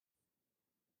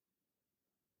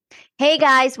Hey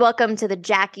guys, welcome to the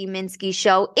Jackie Minsky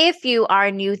Show. If you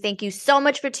are new, thank you so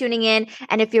much for tuning in.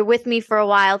 And if you're with me for a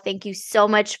while, thank you so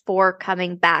much for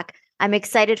coming back. I'm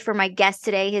excited for my guest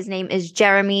today. His name is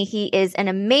Jeremy. He is an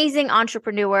amazing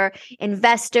entrepreneur,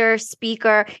 investor,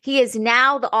 speaker. He is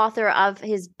now the author of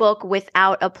his book,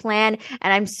 Without a Plan.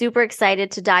 And I'm super excited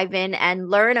to dive in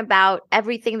and learn about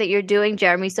everything that you're doing,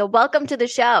 Jeremy. So welcome to the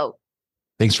show.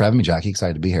 Thanks for having me, Jackie.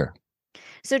 Excited to be here.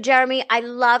 So, Jeremy, I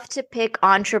love to pick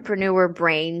entrepreneur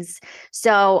brains.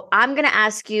 So, I'm going to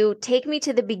ask you, take me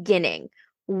to the beginning.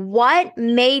 What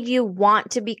made you want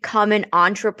to become an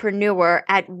entrepreneur?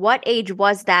 At what age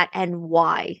was that and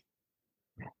why?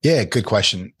 Yeah, good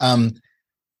question. And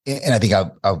I think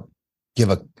I'll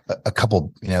give a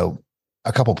couple,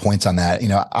 a couple points on that.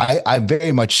 I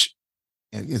very much,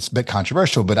 it's a bit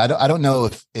controversial, but I don't know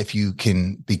if you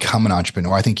can become an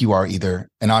entrepreneur. I think you are either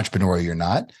an entrepreneur or you're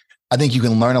not. I think you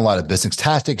can learn a lot of business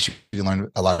tactics. You can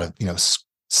learn a lot of,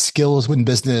 skills within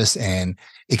business, and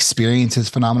experience is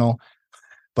phenomenal.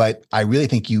 But I really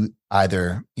think you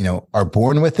either, are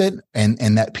born with it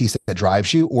and that piece that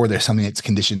drives you, or there's something that's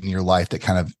conditioned in your life that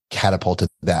kind of catapulted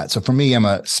that. So for me, I'm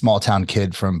a small town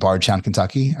kid from Bardstown,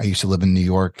 Kentucky. I used to live in New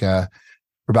York for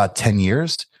about 10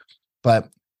 years, but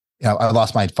I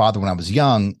lost my father when I was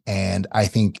young. And I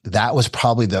think that was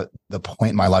probably the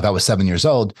point in my life. I was 7 years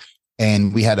old.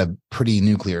 And we had a pretty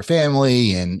nuclear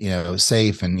family and,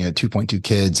 safe and, 2.2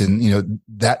 kids. And,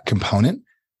 that component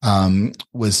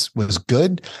was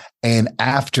good. And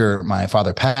after my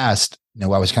father passed, I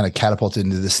was kind of catapulted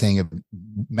into this thing of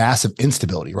massive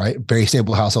instability, right? Very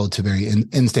stable household to very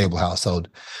unstable household,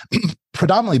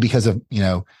 predominantly because of,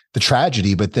 the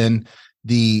tragedy, but then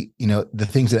the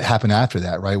things that happened after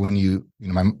that, right? When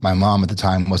my mom at the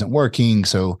time wasn't working.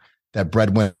 So that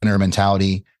breadwinner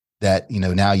mentality, that,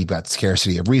 now you've got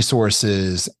scarcity of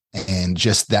resources and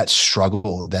just that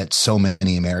struggle that so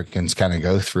many Americans kind of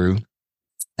go through,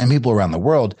 and people around the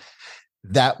world.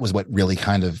 That was what really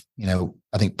kind of,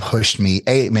 I think pushed me,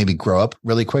 maybe grow up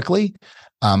really quickly.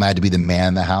 I had to be the man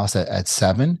in the house at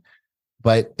 7,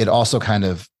 but it also kind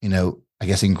of, I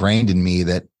guess ingrained in me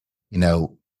that,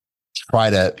 try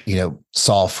to,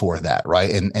 solve for that. Right.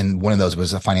 And one of those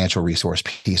was a financial resource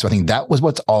piece. So I think that was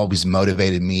what's always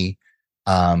motivated me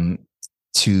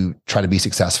to try to be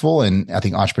successful. And I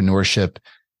think entrepreneurship,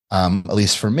 at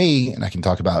least for me, and I can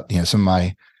talk about, some of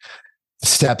my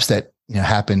steps that,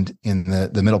 happened in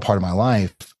the middle part of my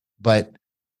life, but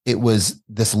it was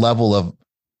this level of,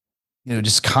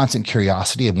 just constant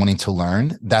curiosity of wanting to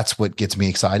learn. That's what gets me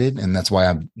excited. And that's why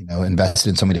I'm, invested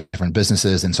in so many different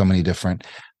businesses and so many different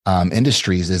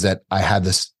industries, is that I had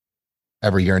this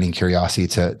ever yearning curiosity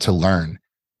to learn.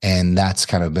 And that's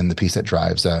kind of been the piece that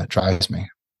drives me.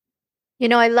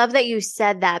 I love that you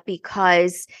said that,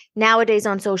 because nowadays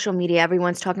on social media,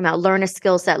 everyone's talking about learn a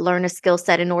skill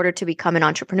set in order to become an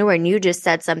entrepreneur. And you just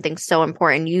said something so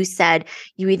important. You said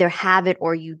you either have it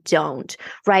or you don't,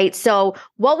 right? So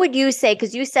what would you say?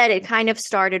 Because you said it kind of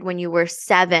started when you were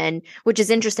 7, which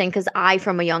is interesting, because I,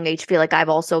 from a young age, feel like I've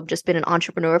also just been an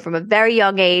entrepreneur from a very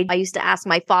young age. I used to ask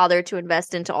my father to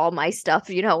invest into all my stuff,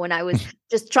 when I was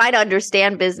just trying to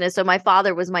understand business. So my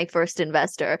father was my first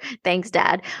investor. Thanks,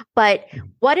 Dad. But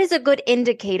what is a good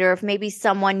indicator if maybe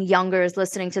someone younger is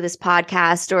listening to this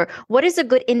podcast, or what is a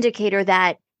good indicator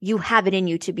that you have it in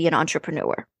you to be an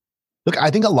entrepreneur? Look,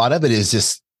 I think a lot of it is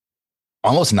just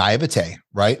almost naivete,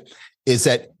 right? Is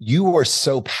that you are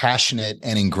so passionate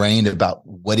and ingrained about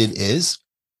what it is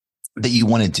that you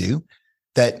want to do,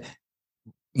 that,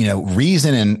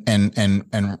 reason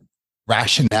and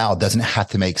rationale doesn't have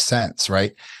to make sense,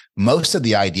 right? Most of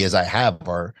the ideas I have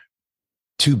are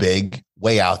too big,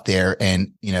 way out there.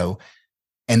 And,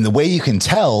 and the way you can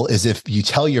tell is if you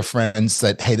tell your friends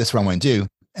that, hey, this is what I want to do.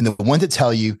 And the ones that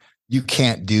tell you, you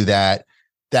can't do that,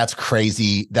 that's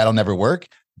crazy, that'll never work,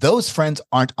 those friends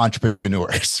aren't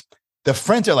entrepreneurs. The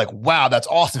friends are like, wow, that's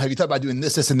awesome. Have you thought about doing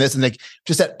this, this, and this? And like,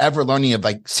 just that ever learning of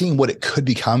like seeing what it could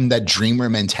become, that dreamer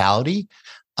mentality.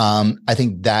 I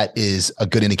think that is a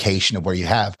good indication of where you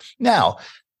have. Now,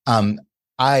 to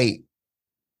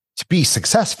be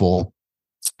successful,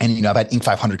 and, I've had Inc.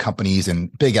 500 companies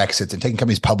and big exits and taking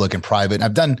companies public and private. And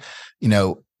I've done,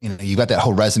 you've got that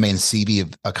whole resume and CV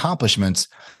of accomplishments.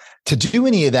 To do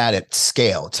any of that at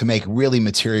scale, to make really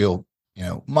material,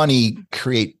 money,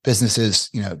 create businesses,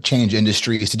 change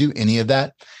industries, to do any of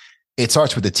that, it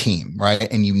starts with a team,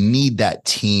 right? And you need that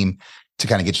team to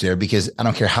kind of get you there, because I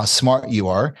don't care how smart you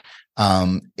are.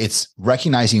 It's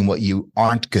recognizing what you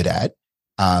aren't good at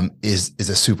is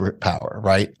a superpower,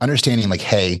 right? Understanding like,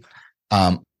 hey,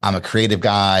 I'm a creative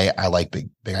guy. I like big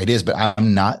ideas, but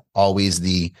I'm not always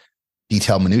the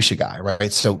detailed minutia guy,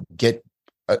 right? So get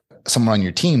someone on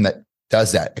your team that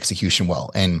does that execution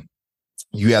well, and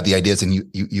you have the ideas, and you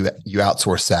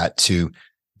outsource that to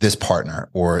this partner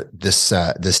or this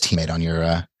teammate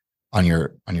on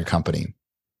your company.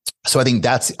 So I think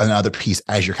that's another piece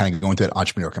as you're kind of going through that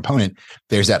entrepreneur component.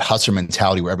 There's that hustler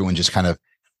mentality where everyone just kind of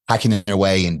hacking their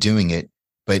way and doing it.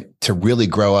 But to really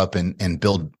grow up and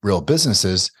build real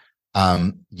businesses,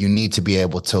 you need to be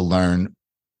able to learn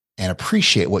and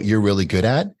appreciate what you're really good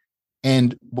at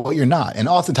and what you're not. And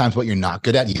oftentimes what you're not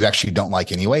good at, you actually don't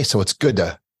like anyway. So it's good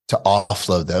to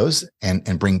offload those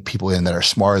and bring people in that are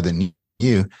smarter than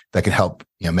you that can help,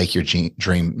 make your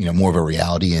dream, more of a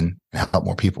reality and help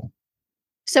more people.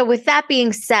 So with that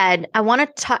being said, I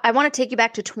want to take you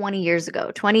back to 20 years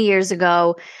ago. 20 years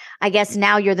ago, I guess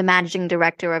now you're the managing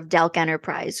director of Delk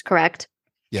Enterprise, correct?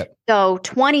 Yep. So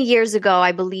 20 years ago,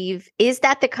 I believe, is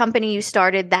that the company you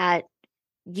started that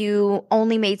you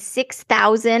only made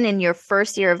 $6,000 in your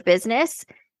first year of business?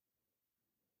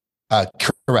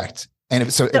 Correct. And it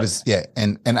was, yeah.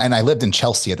 And I lived in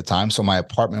Chelsea at the time. So my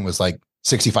apartment was like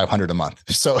 $6,500 a month.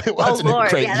 So it wasn't a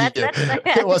great year.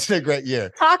 It wasn't a great year.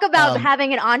 Talk about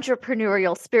having an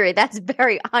entrepreneurial spirit. That's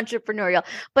very entrepreneurial.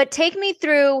 But take me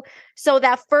through. So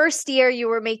that first year you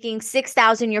were making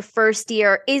 $6,000 your first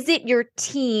year. Is it your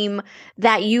team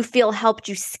that you feel helped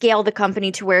you scale the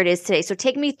company to where it is today? So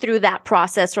take me through that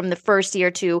process from the first year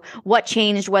to what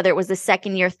changed, whether it was the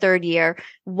second year, third year.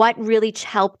 What really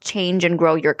helped change and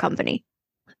grow your company?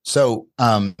 So,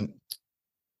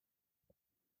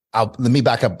 let me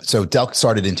back up. So Delk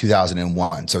started in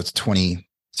 2001. So it's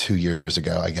 22 years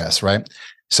ago, I guess, right?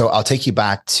 So I'll take you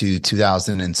back to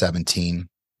 2017.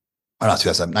 Oh, not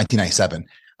 2007, 1997.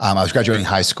 I was graduating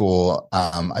high school.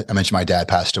 I mentioned my dad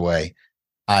passed away.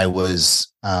 I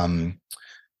was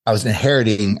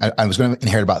inheriting. I was going to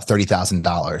inherit about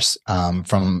 $30,000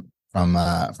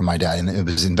 from my dad, and it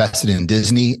was invested in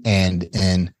Disney and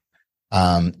in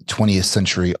 20th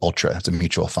Century Ultra. It's a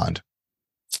mutual fund,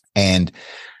 and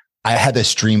I had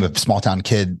this dream of small town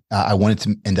kid. I wanted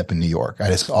to end up in New York. I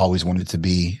just always wanted to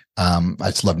be. I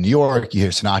just love New York. You hear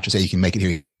Sinatra say, "You can make it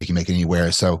here. You can make it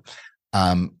anywhere." So,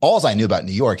 all I knew about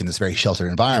New York in this very sheltered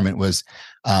environment was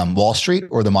Wall Street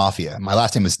or the Mafia. My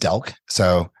last name was Delk,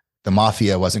 so the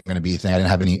Mafia wasn't going to be a thing. I didn't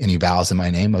have any vowels in my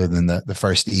name other than the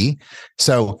first E.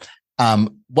 So,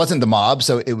 wasn't the mob.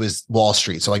 So it was Wall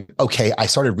Street. So like, okay, I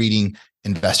started reading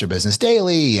Investor Business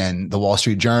Daily and the Wall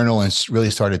Street Journal, and really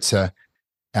started to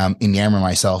enamor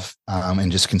myself and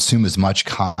just consume as much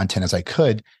content as I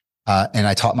could. And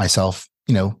I taught myself,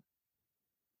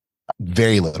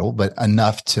 very little, but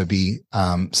enough to be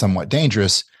somewhat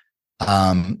dangerous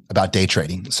about day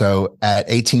trading. So at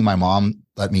 18, my mom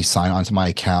let me sign onto my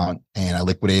account and I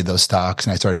liquidated those stocks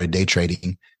and I started day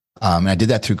trading. And I did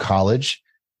that through college.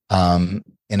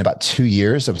 In about 2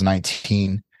 years, I was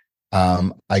 19.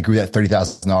 I grew that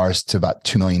 $30,000 to about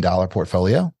 $2 million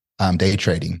portfolio day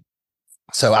trading.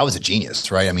 So I was a genius,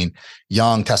 right? I mean,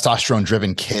 young,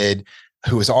 testosterone-driven kid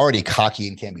who was already cocky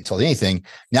and can't be told anything.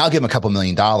 Now give him a couple $1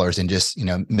 million and just,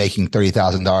 making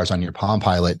 $30,000 on your Palm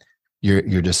Pilot, you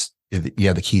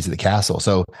have the keys to the castle.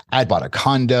 So I had bought a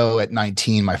condo at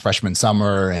 19, my freshman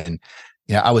summer, and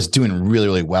I was doing really,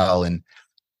 really well. And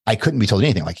I couldn't be told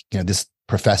anything. Like, this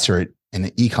professor in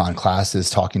the econ class is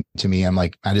talking to me. I'm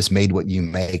like, I just made what you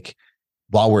make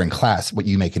while we're in class, what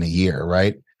you make in a year,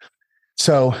 right?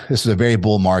 So this was a very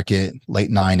bull market, late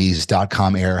 90s,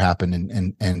 .com era happened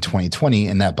in 2020,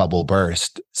 and that bubble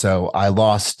burst. So I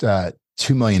lost $2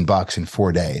 million in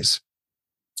 4 days,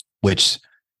 which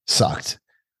sucked.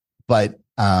 But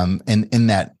in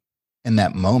that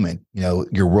moment,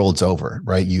 your world's over,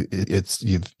 right?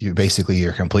 You're basically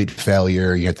a complete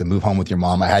failure. You have to move home with your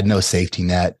mom. I had no safety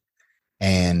net,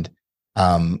 and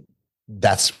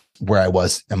that's where I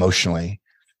was emotionally.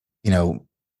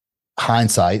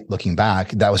 Hindsight, looking back,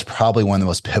 that was probably one of the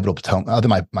most pivotal, other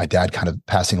than my dad kind of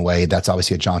passing away. That's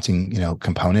obviously a daunting,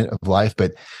 component of life.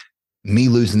 But me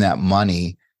losing that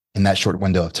money in that short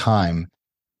window of time,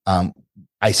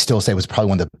 I still say was probably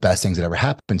one of the best things that ever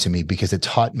happened to me, because it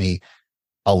taught me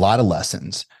a lot of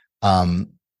lessons.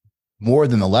 More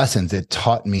than the lessons, it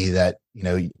taught me that,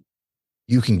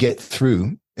 you can get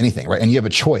through anything, right? And you have a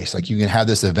choice. Like, you can have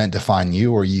this event define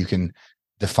you, or you can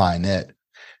define it.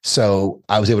 So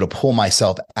I was able to pull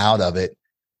myself out of it,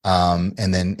 and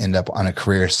then end up on a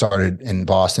career. Started in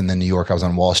Boston, then New York. I was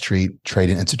on Wall Street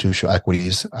trading institutional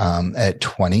equities at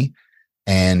 20,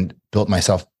 and built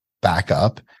myself back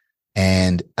up.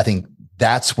 And I think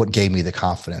that's what gave me the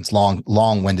confidence.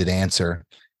 Long-winded answer,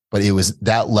 but it was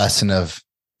that lesson of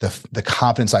the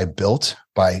confidence I built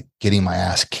by getting my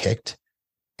ass kicked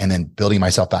and then building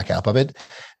myself back up of it.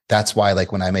 That's why,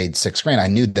 like, when I made $6,000, I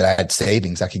knew that I had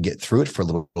savings. I could get through it for a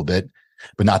little bit,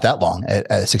 but not that long at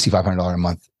a $6,500 a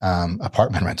month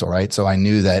apartment rental, right? So I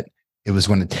knew that it was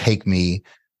going to take me,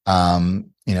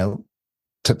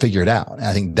 to figure it out. And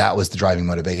I think that was the driving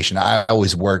motivation. I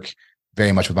always work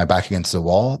very much with my back against the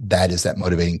wall. That is that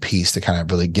motivating piece to kind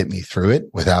of really get me through it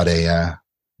without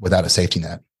a safety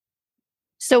net.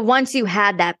 So once you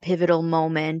had that pivotal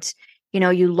moment,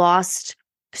 you lost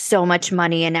so much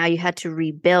money and now you had to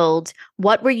rebuild.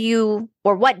 What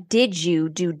did you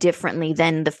do differently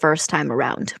than the first time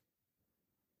around?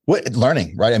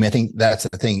 Learning, right? I mean, I think that's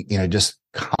the thing, just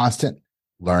constant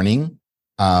learning.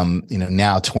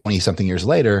 Now 20 something years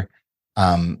later,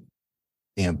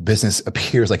 business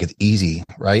appears like it's easy,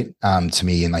 right? To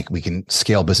me, and like we can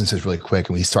scale businesses really quick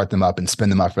and we start them up and spin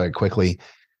them up very quickly.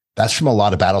 That's from a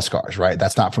lot of battle scars, right?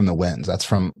 That's not from the wins. That's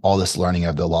from all this learning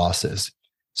of the losses.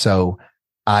 So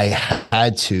I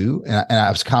had to, and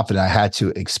I was confident I had to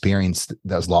experience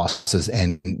those losses.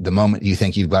 And the moment you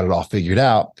think you've got it all figured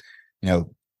out,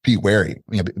 be wary,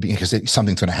 because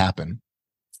something's going to happen.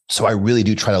 So I really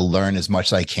do try to learn as much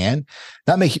as I can,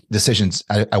 not make decisions.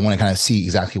 I want to kind of see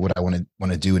exactly what I want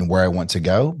to do and where I want to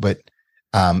go, but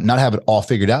not have it all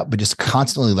figured out, but just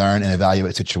constantly learn and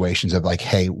evaluate situations of like,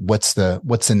 hey, what's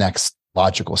the next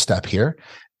logical step here?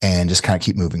 And just kind of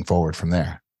keep moving forward from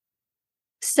there.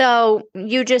 So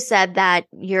you just said that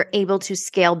you're able to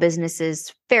scale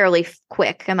businesses fairly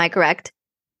quick. Am I correct?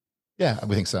 Yeah,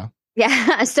 we think so.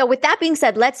 Yeah. So with that being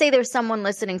said, let's say there's someone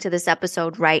listening to this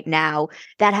episode right now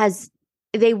that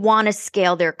they want to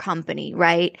scale their company,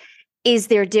 right? Is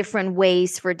there different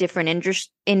ways for different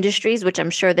industries, which I'm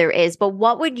sure there is, but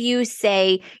what would you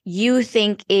say you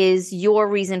think is your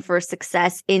reason for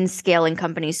success in scaling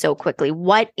companies so quickly?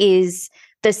 What is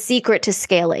the secret to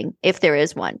scaling, if there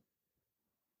is one?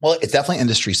 Well, it's definitely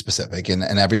industry specific, and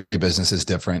every business is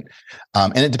different.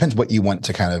 And it depends what you want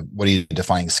to what are you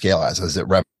defining scale as? Is it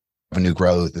revenue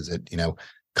growth? Is it,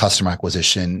 customer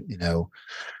acquisition?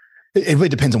 It really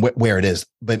depends on where it is.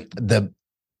 But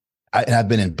I've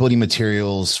been in building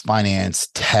materials, finance,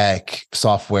 tech,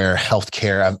 software,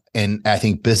 healthcare, and I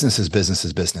think business is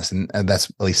business. And that's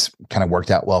at least kind of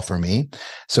worked out well for me.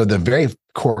 So the very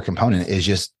core component is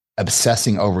just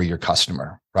obsessing over your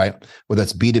customer, right? Whether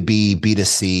it's B2B,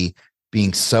 B2C,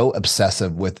 being so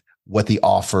obsessive with what the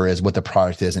offer is, what the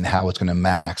product is, and how it's going to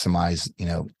maximize,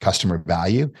 customer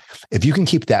value. If you can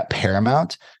keep that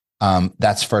paramount,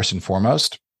 that's first and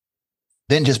foremost.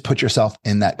 Then just put yourself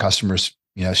in that customer's,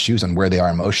 shoes on where they are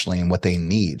emotionally and what they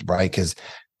need, right? Because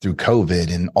through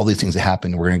COVID and all these things that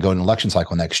happen, we're going to go in an election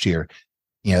cycle next year.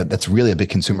 That's really a big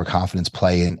consumer confidence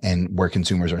play and where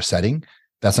consumers are setting.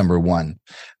 That's number one.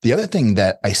 The other thing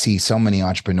that I see so many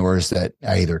entrepreneurs that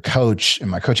I either coach in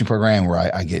my coaching program where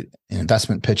I get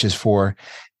investment pitches for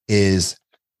is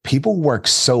people work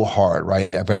so hard,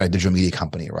 right? I've got a digital media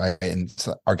company, right? And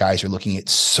so our guys are looking at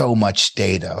so much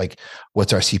data, like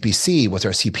what's our CPC, what's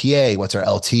our CPA, what's our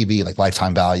LTV, like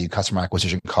lifetime value, customer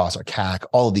acquisition costs, our CAC,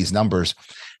 all of these numbers.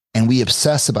 And we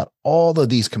obsess about all of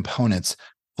these components,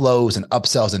 flows and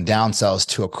upsells and downsells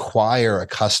to acquire a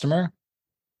customer.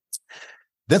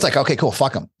 Then it's like, okay, cool,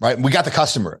 fuck them, right? We got the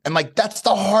customer. And like, that's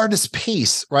the hardest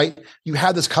piece, right? You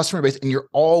have this customer base and you're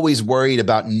always worried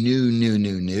about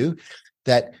new,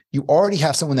 that you already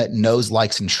have someone that knows,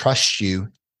 likes, and trusts you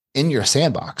in your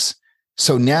sandbox.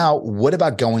 So now what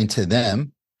about going to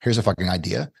them? Here's a fucking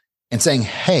idea and saying,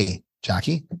 hey,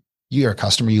 Jackie, you're a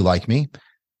customer. You like me.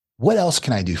 What else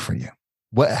can I do for you?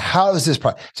 How is this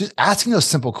product? Just asking those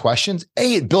simple questions.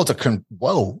 It built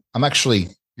whoa,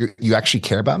 you actually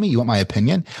care about me. You want my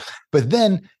opinion. But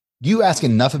then you ask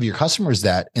enough of your customers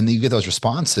that, and then you get those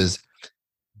responses,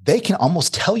 they can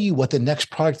almost tell you what the next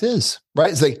product is,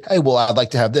 right? It's like, hey, well, I'd like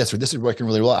to have this, or this is working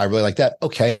really well. I really like that.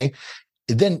 Okay.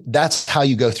 Then that's how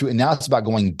you go through. And now it's about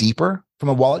going deeper from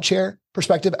a wallet share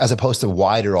perspective, as opposed to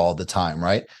wider all the time,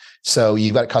 right? So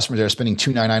you've got customers that are spending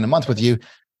 $299 a month with you.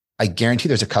 I guarantee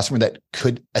there's a customer that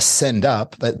could ascend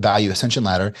up that value ascension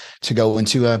ladder to go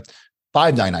into a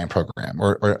 $599 program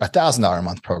or $1,000 a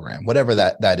month program, whatever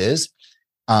that is.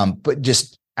 But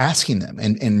just asking them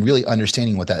and really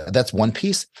understanding what that's one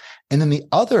piece. And then the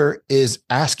other is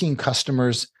asking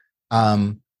customers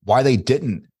why they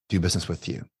didn't do business with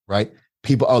you, right?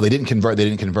 People, they didn't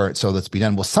convert. So let's be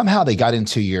done. Well, somehow they got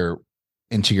into your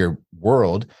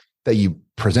world that you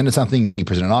presented something, you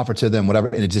presented an offer to them, whatever,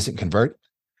 and it just didn't convert.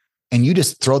 And you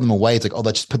just throw them away. It's like,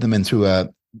 let's just put them into a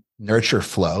nurture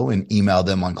flow and email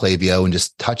them on Klaviyo and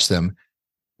just touch them.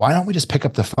 Why don't we just pick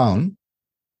up the phone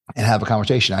and have a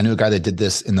conversation? I knew a guy that did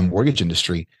this in the mortgage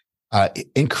industry.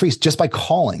 increase just by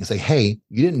calling. Say, hey,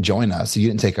 you didn't join us. You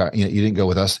didn't take our, you didn't go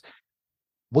with us.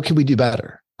 What can we do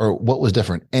better? Or what was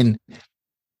different? And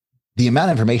the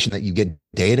amount of information that you get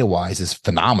data wise is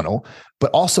phenomenal, but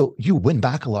also you win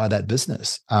back a lot of that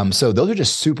business. So those are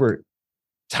just super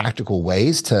tactical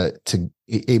ways to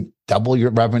double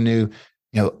your revenue,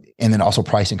 and then also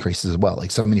price increases as well.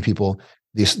 Like so many people,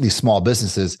 these small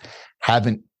businesses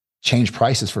haven't changed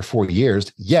prices for 4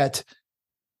 years yet.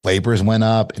 Labor's went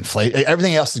up, inflation,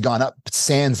 everything else has gone up,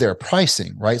 sans their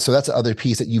pricing, right? So that's the other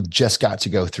piece that you've just got to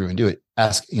go through and do it.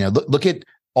 Look at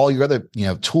all your other,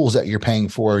 tools that you're paying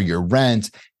for, your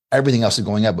rent, everything else is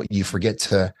going up, but you forget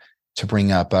to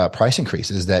bring up price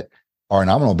increases that are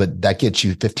nominal, but that gets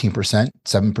you 15%,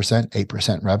 7%,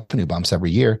 8% revenue bumps every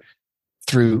year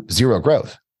through zero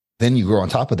growth. Then you grow on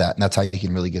top of that, and that's how you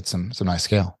can really get some nice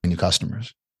scale and new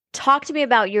customers. Talk to me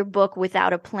about your book,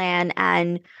 Without a Plan,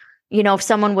 and if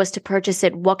someone was to purchase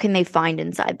it, what can they find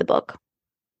inside the book?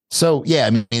 So yeah, I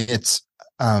mean, it's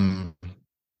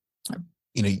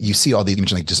you see all these, you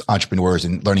mentioned like just entrepreneurs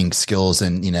and learning skills,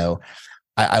 and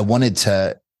I wanted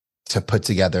to put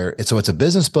together. So it's a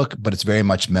business book, but it's very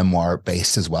much memoir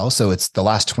based as well. So it's the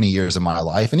last 20 years of my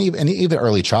life, and even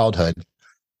early childhood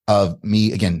of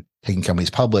me, again, taking companies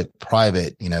public,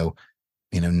 private,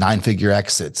 9-figure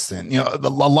exits, and a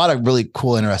lot of really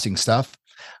cool, interesting stuff.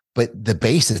 But the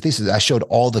basis, I showed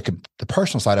all the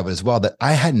personal side of it as well, that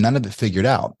I had none of it figured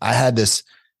out. I had this,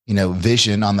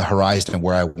 vision on the horizon of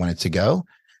where I wanted to go.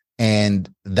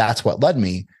 And that's what led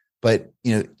me. But,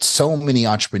 so many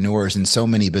entrepreneurs and so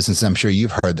many businesses, I'm sure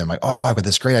you've heard them like, oh, I've got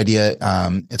this great idea.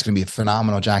 It's going to be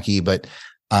phenomenal, Jackie, but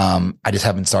I just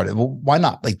haven't started. Well, why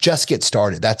not? Like, just get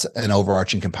started. That's an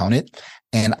overarching component.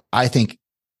 And I think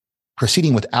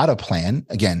proceeding without a plan,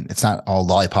 again, it's not all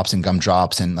lollipops and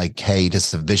gumdrops and like, hey,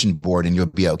 just a vision board and you'll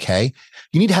be okay.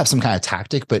 You need to have some kind of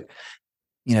tactic, but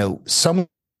so many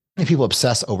people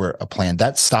obsess over a plan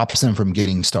that stops them from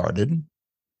getting started.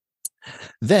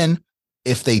 Then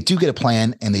if they do get a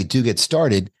plan and they do get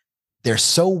started, they're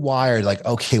so wired like,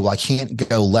 okay, well, I can't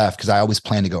go left because I always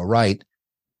plan to go right.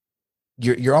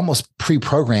 You're almost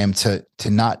pre-programmed to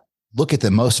not look at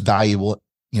the most valuable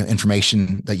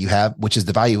information that you have, which is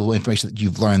the valuable information that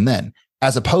you've learned then,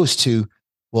 as opposed to,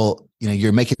 well,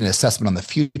 you're making an assessment on the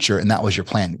future and that was your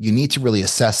plan. You need to really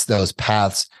assess those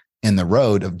paths in the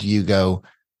road of, do you go,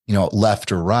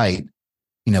 left or right,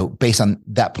 based on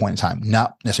that point in time,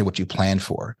 not necessarily what you planned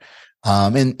for.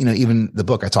 And, even the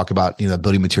book I talk about, the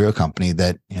building material company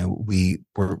that, we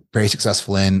were very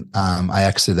successful in. I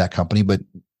exited that company, but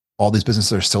all these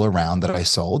businesses are still around that I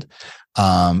sold,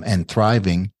 and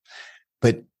thriving.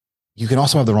 But you can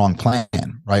also have the wrong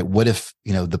plan, right? What if,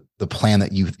 the plan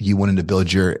that you wanted to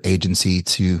build your agency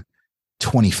to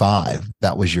 25,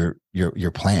 that was your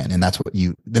plan. And that's what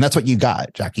you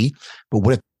got, Jackie. But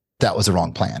what if that was the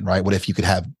wrong plan, right? What if you could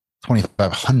have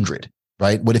 2,500,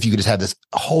 right? What if you could just have this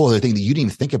whole other thing that you didn't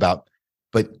even think about?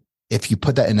 But if you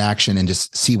put that in action and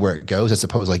just see where it goes, as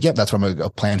opposed to like, yep, that's what I'm going to go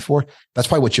plan for. That's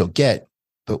probably what you'll get.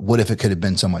 But what if it could have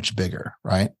been so much bigger,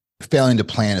 right? Failing to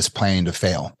plan is planning to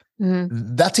fail.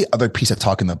 Mm-hmm. That's the other piece I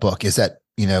talk in the book, is that,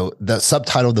 the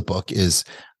subtitle of the book is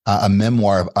a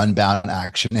memoir of unbound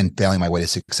action and failing my way to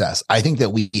success. I think that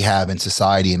we have in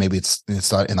society, and maybe it's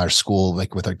in our school,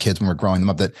 like with our kids when we're growing them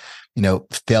up, that,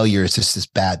 failure is just this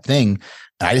bad thing.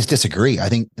 And I just disagree. I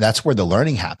think that's where the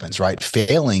learning happens, right?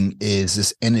 Failing is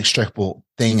this inextricable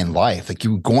thing in life. Like,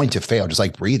 you're going to fail, just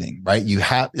like breathing, right? You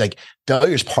have, like,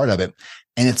 failure is part of it.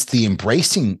 And it's the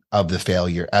embracing of the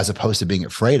failure as opposed to being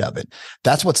afraid of it.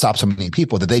 That's what stops so many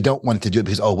people, that they don't want to do it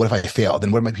because, oh, what if I fail?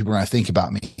 Then what are my people going to think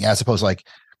about me? As opposed to like,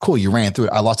 cool, you ran through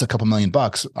it. I lost a couple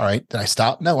 $1,000,000. All right. Did I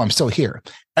stop? No, I'm still here.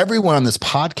 Everyone on this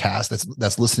podcast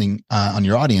that's listening on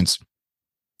your audience,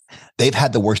 they've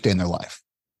had the worst day in their life.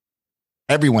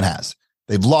 Everyone has.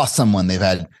 They've lost someone. They've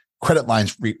had credit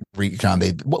lines recon.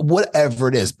 Whatever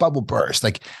it is, bubble burst.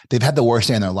 Like, they've had the worst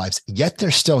day in their lives, yet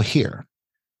they're still here.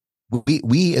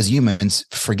 We as humans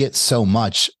forget so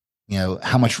much,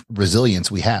 how much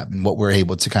resilience we have and what we're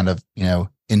able to kind of,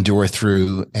 endure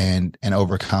through and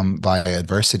overcome via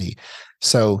adversity.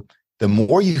 So the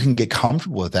more you can get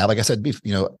comfortable with that, like I said,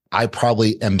 I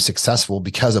probably am successful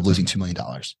because of losing $2 million.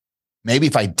 Maybe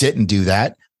if I didn't do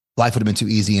that, life would have been too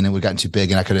easy and it would have gotten too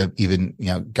big and I could have even,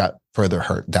 got further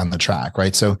hurt down the track.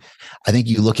 Right. So I think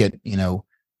you look at,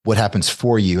 what happens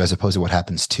for you as opposed to what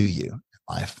happens to you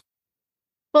in life.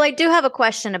 Well, I do have a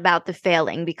question about the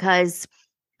failing, because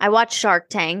I watched Shark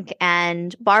Tank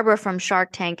and Barbara from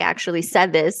Shark Tank actually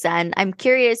said this, and I'm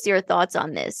curious your thoughts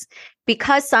on this.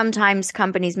 because sometimes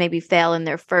companies maybe fail in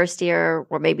their first year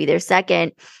or maybe their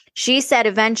second, she said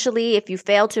eventually, if you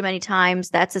fail too many times,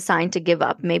 that's a sign to give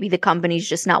up. Maybe the company's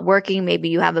just not working. Maybe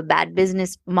you have a bad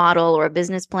business model or a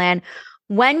business plan.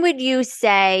 When would you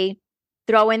say,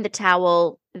 throw in the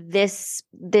towel, this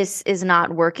is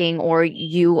not working, or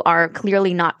you are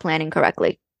clearly not planning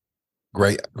correctly?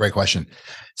 Great question.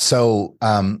 So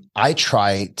I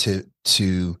try to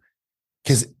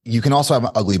because you can also have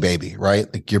an ugly baby,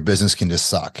 right? Like your business can just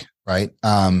suck, right?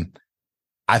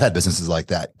 I've had businesses like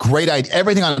that. Great idea.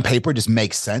 Everything on paper just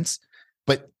makes sense,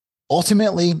 but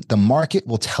ultimately the market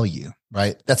will tell you,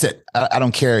 right? That's it. I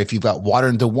don't care if you've got water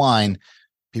into wine,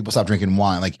 people stop drinking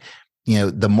wine. Like,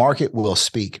 the market will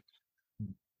speak.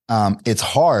 It's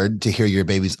hard to hear your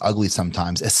baby's ugly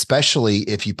sometimes, especially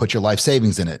if you put your life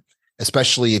savings in it,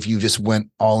 especially if you just went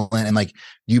all in and like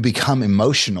you become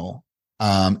emotional.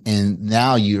 And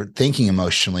now you're thinking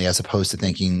emotionally as opposed to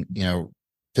thinking,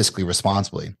 fiscally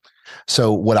responsibly.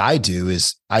 So what I do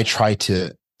is I try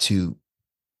to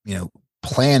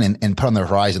plan and put on the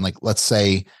horizon. Like, let's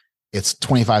say it's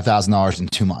 $25,000 in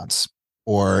 2 months,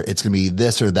 or it's going to be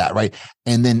this or that. Right.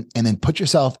 And then put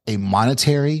yourself a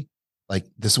monetary, like,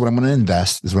 this is what I'm going to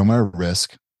invest. This is what I'm going to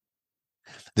risk.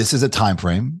 This is a time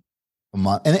frame.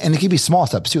 And it can be small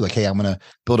steps too. Like, hey, I'm going to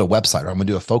build a website, or I'm going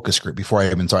to do a focus group before I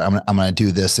even start. I'm going to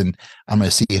do this, and I'm going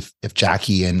to see if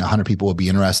Jackie and 100 people will be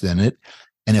interested in it.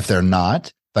 And if they're not,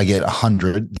 if I get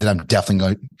 100, then I'm definitely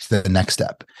going to the next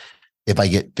step. If I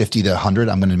get 50 to 100,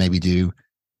 I'm going to maybe do,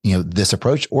 this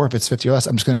approach. Or if it's 50 or less,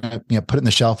 I'm just going to, put it in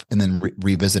the shelf and then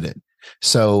revisit it.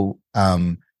 So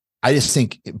I just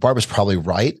think Barbara's probably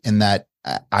right in that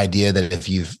idea that if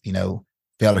you've,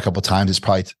 failed a couple of times, it's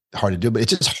probably hard to do, but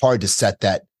it's just hard to set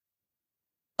that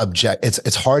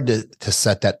it's hard to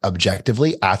set that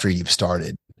objectively after you've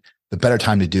started. The better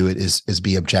time to do it is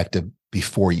be objective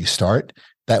before you start.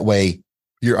 That way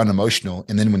you're unemotional.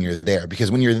 And then when you're there, because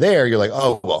when you're there, you're like,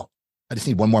 oh, well, I just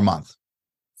need one more month.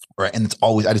 Right. And it's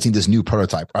always, I just need this new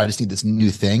prototype, or I just need this new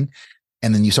thing.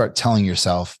 And then you start telling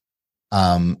yourself,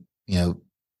 hard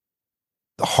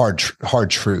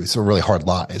truths, or really hard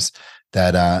lies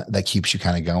that keeps you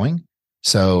kind of going.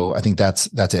 So I think that's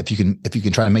it. If you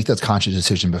can try to make that conscious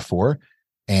decision before,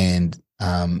 and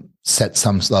set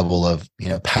some level of,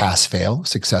 pass, fail,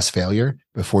 success, failure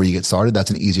before you get started, that's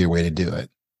an easier way to do it.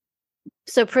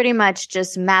 So pretty much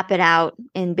just map it out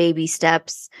in baby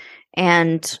steps,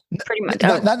 and pretty much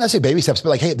not necessarily baby steps, but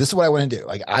like, hey, this is what I want to do.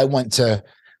 Like, I want to,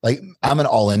 like, I'm an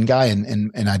all-in guy,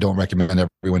 and I don't recommend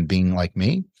everyone being like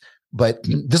me, but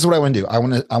this is what I want to do. I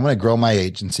want to grow my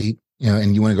agency,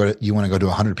 and you want to go to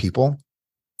 100 people.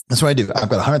 That's what I do. I've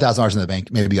got $100,000 in the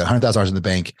bank, maybe got $100,000 in the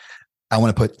bank. I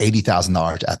want to put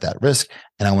 $80,000 at that risk,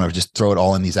 and I want to just throw it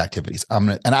all in these activities.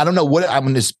 And I don't know what I'm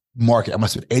going to just market. I'm going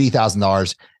to spend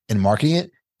 $80,000 in marketing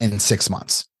it in 6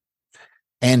 months.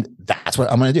 And that's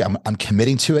what I'm going to do. I'm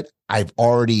committing to it.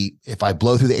 If I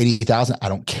blow through the 80,000, I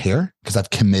don't care, because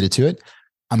I've committed to it.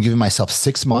 I'm giving myself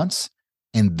 6 months,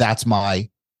 and that's what I'm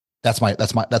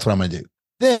going to do.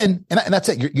 Then, and that's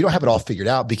it. You don't have it all figured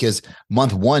out, because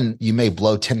month one, you may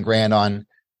blow 10 grand on,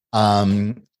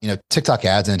 TikTok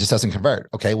ads, and it just doesn't convert.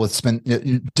 Okay. Well,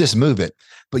 just move it,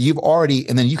 but you've already,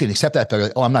 and then you can accept that failure.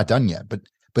 Like, oh, I'm not done yet.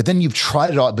 But then you've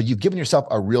tried it all, but you've given yourself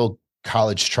a real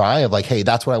college try of like, hey,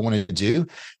 that's what I wanted to do.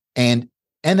 And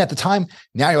at the time,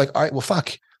 now you're like, all right, well,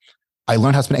 fuck, I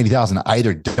learned how to spend 80,000. I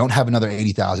either don't have another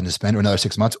 80,000 to spend, or another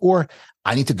 6 months, or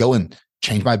I need to go and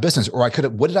change my business. Or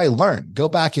what did I learn? Go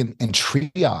back and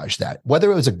triage that.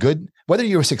 Whether it was whether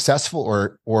you were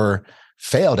successful or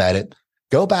failed at it,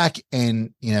 go back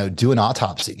and, do an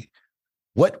autopsy.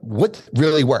 What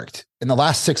really worked in the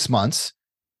last 6 months?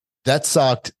 That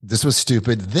sucked. This was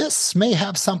stupid. This may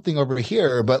have something over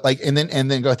here, but like, and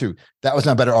then go through. That was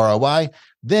not better ROI.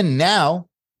 Then now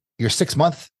your 6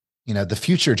 month, the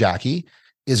future Jackie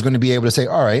is going to be able to say,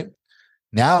 all right,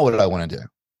 now what do I want to do?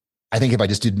 I think if I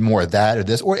just did more of that or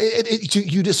this, or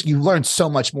you learn so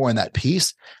much more in that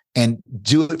piece, and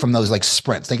do it from those like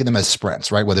sprints. Think of them as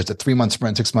sprints, right? Whether it's a 3 month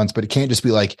sprint, 6 months, but it can't just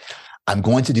be like, I'm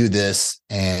going to do this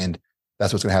and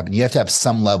that's what's going to happen. You have to have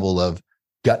some level of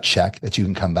gut check that you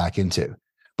can come back into.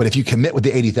 But if you commit with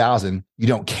the 80,000, you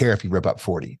don't care if you rip up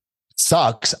 40. It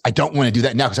sucks. I don't want to do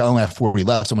that now because I only have 40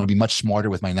 left. So I'm going to be much smarter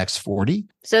with my next 40.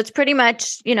 So it's pretty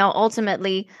much,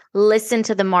 ultimately listen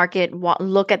to the market,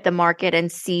 look at the market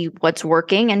and see what's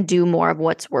working, and do more of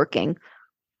what's working.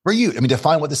 For you,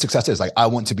 define what the success is. Like, I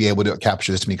want to be able to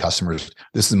capture this many customers.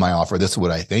 This is my offer. This is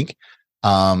what I think.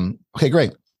 Okay,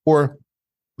 great. Or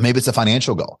maybe it's a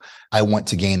financial goal. I want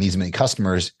to gain these many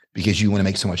customers because you want to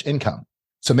make so much income.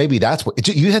 So maybe that's what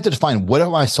you have to define. What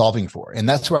am I solving for? And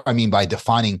that's what I mean by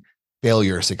defining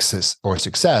failure or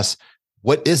success.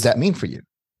 What does that mean for you?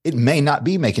 It may not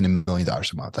be making $1 million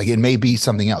a month. Like it may be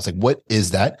something else. Like what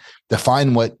is that?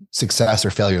 Define what success or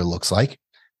failure looks like,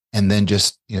 and then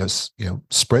just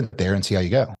sprint there and see how you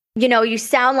go. You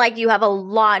sound like you have a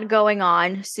lot going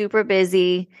on, super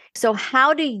busy. So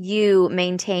how do you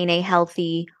maintain a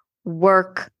healthy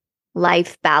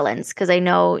work-life balance? Because I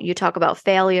know you talk about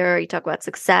failure, you talk about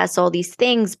success, all these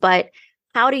things, but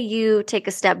how do you take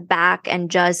a step back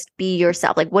and just be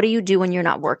yourself? Like, what do you do when you're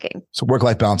not working? So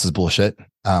work-life balance is bullshit.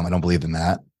 I don't believe in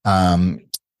that.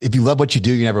 If you love what you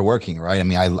do, you're never working, right? I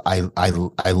mean,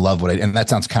 I love what and that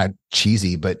sounds kind of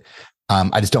cheesy, but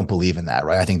I just don't believe in that,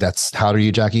 right? I think that's, how old are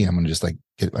you, Jackie? I'm going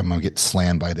to get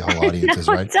slammed by the whole audiences,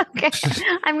 No, right? it's okay.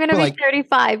 I'm going to be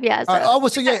 35. Yes.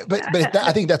 So yeah, but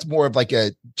I think that's more of like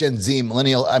a Gen Z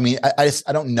millennial. I mean, I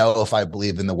don't know if I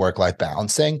believe in the work-life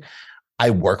balance thing. I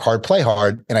work hard, play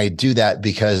hard. And I do that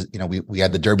because, we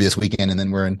had the Derby this weekend, and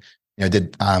then we're in,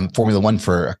 did Formula One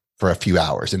for a few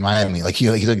hours in Miami. Like,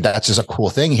 that's just a cool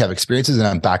thing. You have experiences, and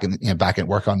I'm back at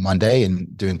work on Monday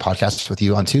and doing podcasts with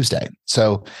you on Tuesday.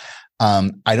 So,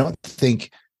 I don't think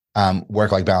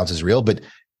work-life balance is real, but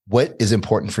what is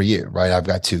important for you, right? I've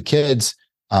got 2 kids.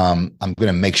 I'm going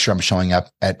to make sure I'm showing up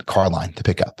at Carline to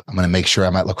pick up. I'm going to make sure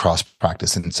I'm at lacrosse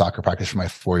practice and soccer practice for my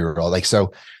 4-year-old. Like,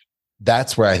 so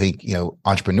that's where I think,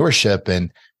 entrepreneurship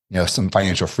and, some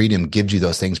financial freedom gives you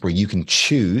those things where you can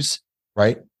choose,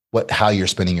 right? How you're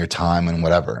spending your time and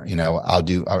whatever,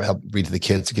 I'll help read to the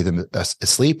kids to get them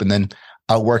asleep, and then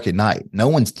I'll work at night. No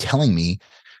one's telling me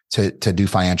to do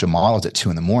financial models at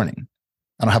 2 a.m.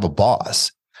 I don't have a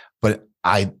boss, but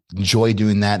I enjoy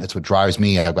doing that. That's what drives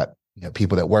me. I've got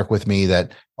people that work with me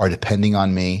that are depending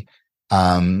on me.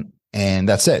 And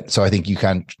that's it. So I think you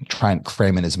can try and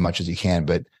frame it as much as you can,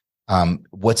 but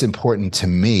what's important to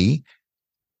me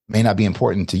may not be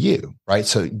important to you, right?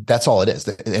 So that's all it is.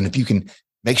 And if you can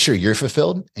make sure you're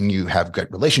fulfilled and you have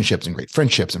great relationships and great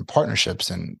friendships and partnerships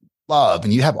and love,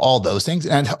 and you have all those things.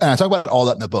 And I talk about all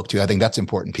that in the book too. I think that's an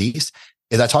important piece,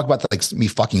 is I talk about like me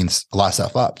fucking a lot of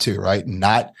stuff up too, right?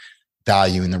 Not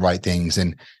valuing the right things,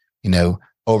 and,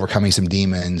 overcoming some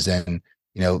demons, and,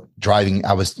 driving.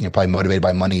 I was, probably motivated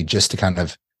by money just to kind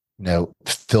of,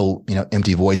 fill,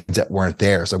 empty voids that weren't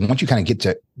there. So once you kind of get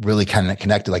to really kind of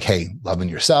connect to like, hey, loving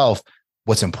yourself,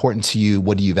 what's important to you,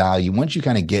 what do you value? Once you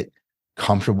kind of get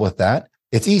comfortable with that,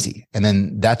 it's easy. And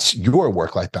then that's your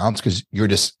work-life balance, because you're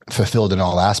just fulfilled in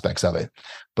all aspects of it.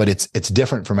 But it's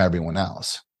different from everyone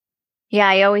else. Yeah,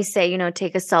 I always say,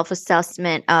 take a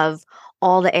self-assessment of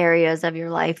all the areas of your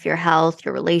life, your health,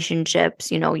 your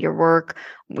relationships, your work,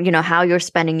 how you're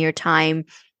spending your time,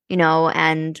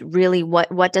 and really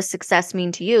what does success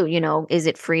mean to you? Is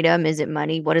it freedom? Is it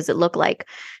money? What does it look like?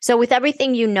 So with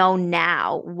everything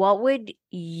now, what would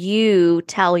you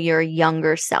tell your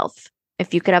younger self?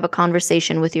 If you could have a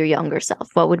conversation with your younger self,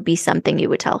 what would be something you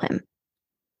would tell him?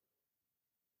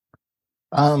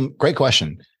 Great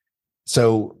question.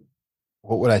 So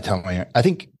what would I tell my, I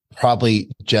think probably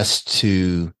just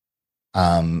to,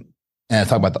 and I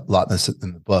talk about a lot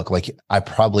in the book, like I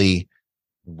probably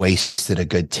wasted a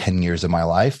good 10 years of my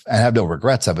life. I have no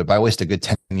regrets of it, but I wasted a good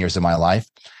 10 years of my life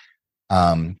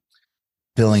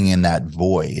filling in that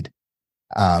void,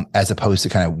 as opposed to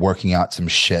kind of working out some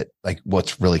shit, like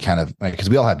what's really kind of, because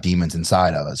we all have demons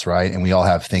inside of us, right? And we all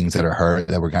have things that are hurt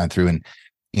that we're going through. And,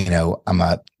 I'm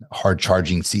a hard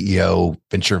charging CEO,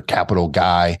 venture capital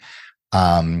guy.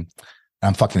 I'm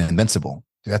fucking invincible.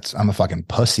 I'm a fucking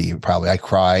pussy. Probably I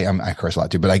cry. I curse a lot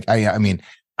too, but I mean,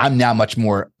 I'm now much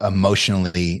more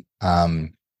emotionally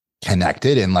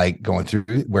connected and like going through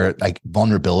where like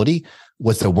vulnerability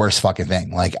was the worst fucking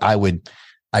thing. Like I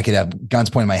could have guns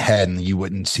pointing my head and you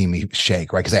wouldn't see me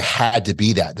shake, right? Because I had to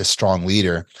be this strong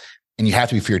leader, and you have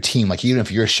to be for your team. Like even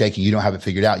if you're shaking, you don't have it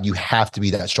figured out, you have to be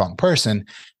that strong person.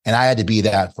 And I had to be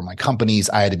that for my companies.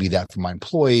 I had to be that for my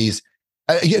employees.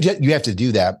 You have to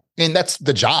do that. And that's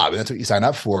the job. And that's what you sign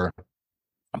up for.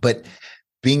 But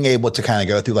being able to kind of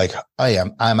go through like, I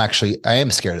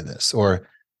am scared of this, or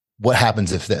what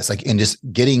happens if this, like, and just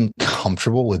getting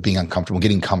comfortable with being uncomfortable,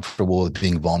 getting comfortable with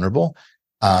being vulnerable.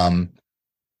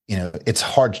 It's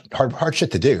hard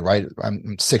shit to do, right?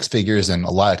 I'm 6 figures and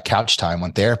a lot of couch time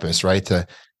on therapists, right? To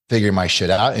figure my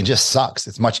shit out. It just sucks.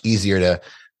 It's much easier to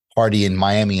party in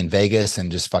Miami and Vegas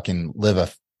and just fucking live a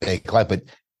fake life, but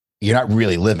you're not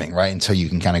really living, right? Until you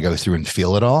can kind of go through and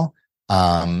feel it all.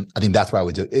 I think that's why I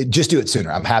would do it. Just do it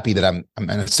sooner. I'm happy that I'm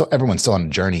and it's still, everyone's still on a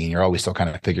journey, and you're always still kind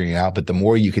of figuring it out. But the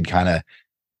more you could kind of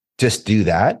just do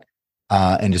that,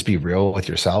 and just be real with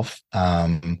yourself,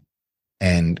 and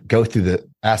and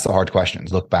ask the hard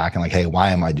questions, look back and like, hey,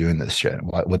 why am I doing this shit?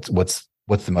 What's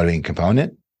the motivating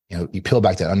component? You peel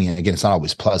back that onion. Again, it's not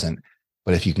always pleasant,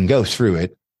 but if you can go through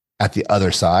it, at the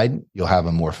other side, you'll have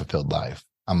a more fulfilled life.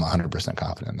 I'm 100%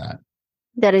 confident in that.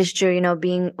 That is true.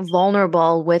 Being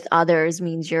vulnerable with others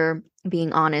means you're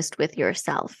being honest with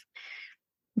yourself.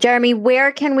 Jeremy,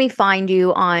 where can we find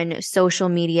you on social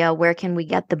media? Where can we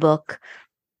get the book?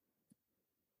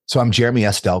 So I'm Jeremy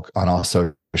S. Delk on all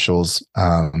socials.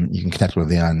 You can connect with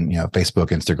me on Facebook,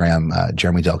 Instagram,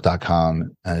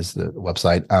 jeremydelk.com as the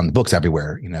website. The book's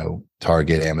everywhere,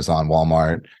 Target, Amazon,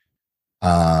 Walmart.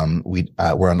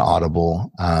 We're on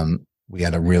Audible. We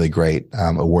had a really great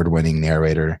award-winning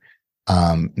narrator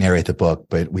narrate the book,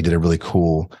 but we did a really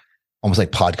cool, almost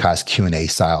like podcast Q&A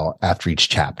style after each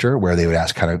chapter where they would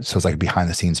ask so it's like a behind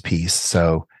the scenes piece.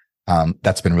 So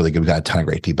that's been really good. We got a ton of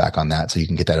great feedback on that. So you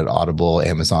can get that at Audible,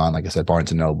 Amazon, like I said,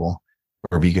 Barnes & Noble,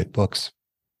 wherever you get books.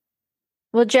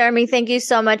 Well, Jeremy, thank you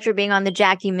so much for being on the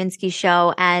Jackie Minsky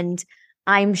Show. And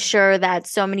I'm sure that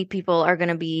so many people are going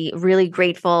to be really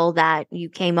grateful that you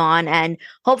came on, and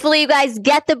hopefully you guys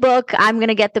get the book. I'm going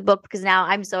to get the book because now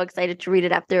I'm so excited to read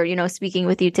it after, speaking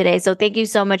with you today. So thank you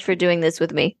so much for doing this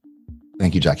with me.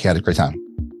 Thank you, Jackie. I had a great time.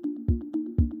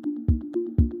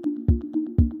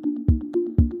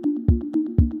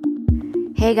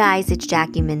 Hey guys, it's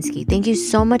Jackie Minsky. Thank you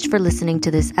so much for listening to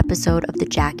this episode of The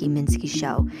Jackie Minsky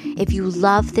Show. If you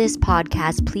love this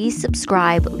podcast, please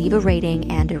subscribe, leave a rating,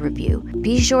 and a review.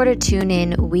 Be sure to tune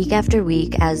in week after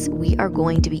week as we are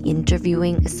going to be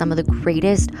interviewing some of the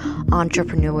greatest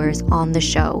entrepreneurs on the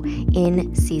show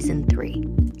in season 3.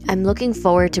 I'm looking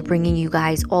forward to bringing you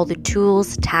guys all the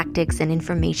tools, tactics, and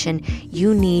information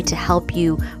you need to help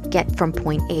you get from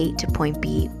point A to point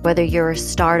B, whether you're a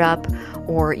startup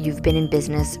or you've been in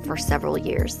business for several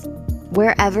years.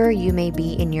 Wherever you may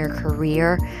be in your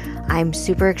career, I'm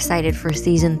super excited for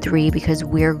season 3 because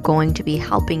we're going to be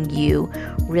helping you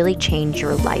really change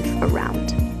your life around.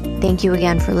 Thank you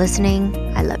again for listening.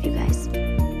 I love you guys.